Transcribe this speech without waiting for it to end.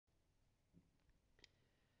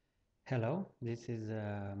Hello, this is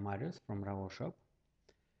Marius from RawoShop.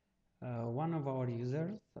 One of our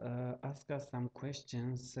users asked us some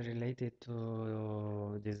questions related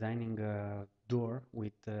to designing a door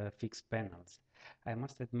with fixed panels. I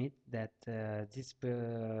must admit that this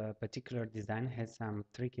particular design has some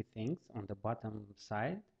tricky things on the bottom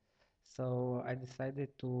side, so I decided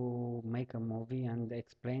to make a movie and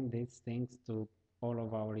explain these things to all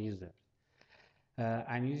of our users.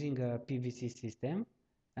 I'm using a PVC system,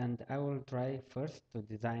 and I will try first to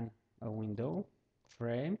design a window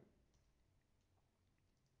frame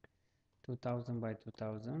 2000 by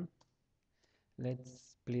 2000. Let's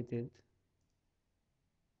split it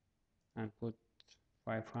and put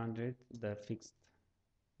 500 the fixed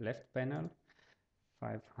left panel,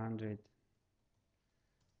 500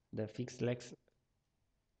 the fixed legs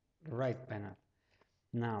right panel.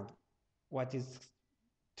 Now, what is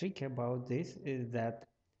tricky about this is that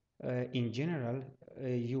in general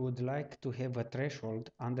you would like to have a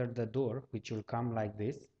threshold under the door which will come like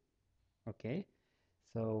this. Okay,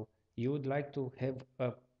 so you would like to have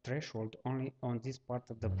a threshold only on this part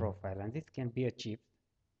of the profile, and this can be achieved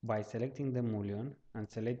by selecting the mullion and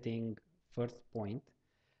selecting first point,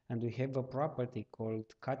 and we have a property called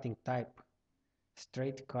cutting type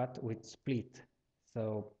straight cut with split.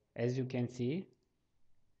 So as you can see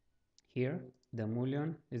here, the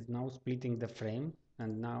mullion is now splitting the frame,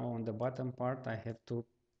 and now on the bottom part I have two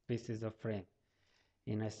pieces of frame.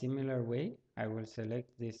 In a similar way, I will select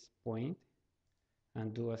this point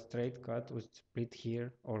and do a straight cut with split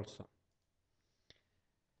here also.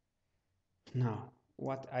 Now,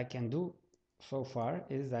 what I can do so far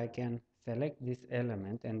is I can select this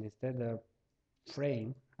element, and instead of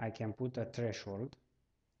frame I can put a threshold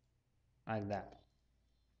like that.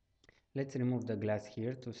 Let's remove the glass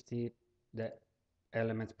here to see the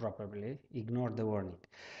elements properly. Ignore the warning.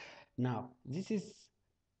 Now, this is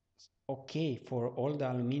okay for all the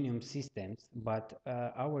aluminum systems, but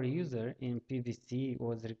our user in PVC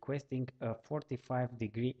was requesting a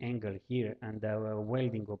 45-degree angle here and a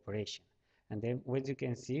welding operation. And then, as you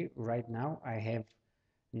can see right now, I have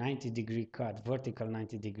 90-degree cut, vertical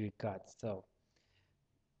 90-degree cut. So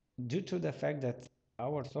due to the fact that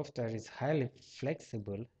our software is highly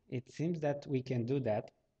flexible, it seems that we can do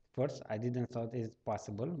that. First, I didn't thought it's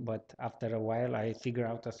possible, but after a while I figure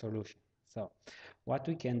out a solution. So what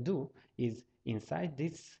we can do is inside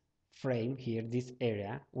this frame here, this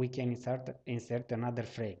area, we can insert another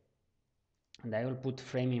frame. And I will put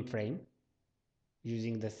frame in frame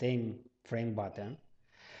using the same frame button.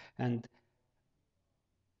 And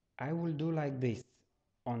I will do like this.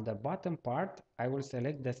 On the bottom part, I will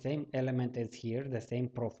select the same element as here, the same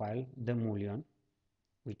profile, the mullion,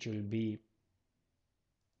 which will be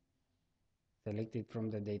selected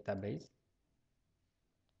from the database.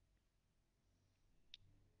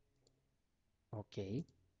 Okay.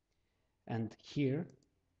 And here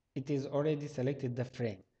it is already selected the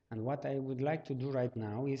frame. And what I would like to do right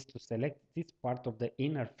now is to select this part of the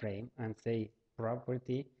inner frame and say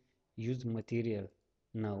property, use material,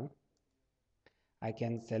 no. I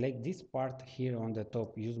can select this part here on the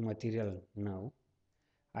top, use material, no.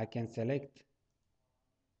 I can select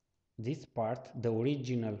this part, the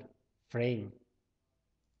original frame,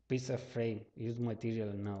 piece of frame, use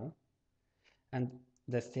material, no. And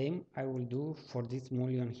the same I will do for this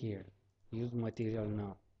mullion here, use material,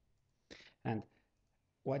 no. And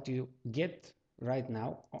what you get right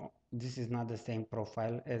now, this is not the same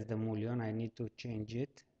profile as the mullion. I need to change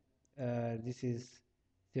it. This is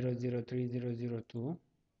 003002.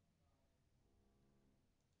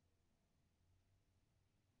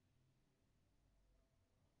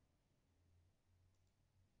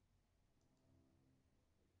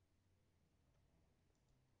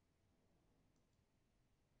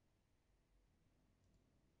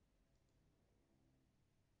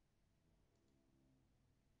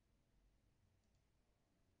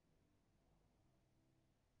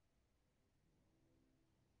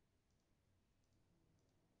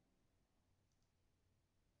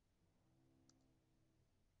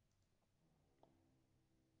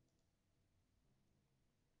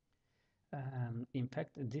 In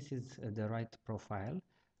fact, this is the right profile,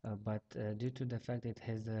 but due to the fact it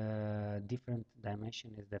has a different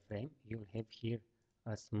dimension as the frame, you'll have here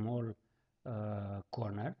a small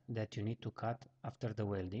corner that you need to cut after the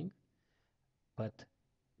welding. But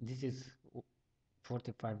this is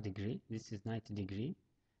 45 degree, this is 90 degree,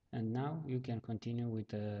 and now you can continue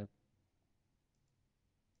with a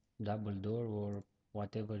double door or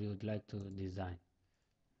whatever you'd like to design.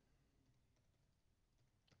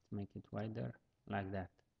 Let's make it wider like that.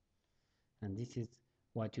 And this is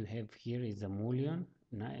what you have here is a mullion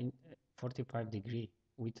 45 degree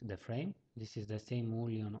with the frame. This is the same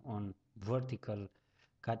mullion on vertical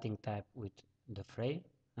cutting type with the frame,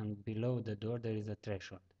 and below the door there is a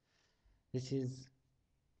threshold. This is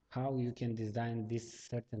how you can design this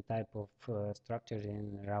certain type of structure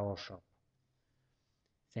in RAW Shop.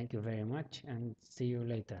 Thank you very much and see you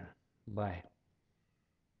later. Bye.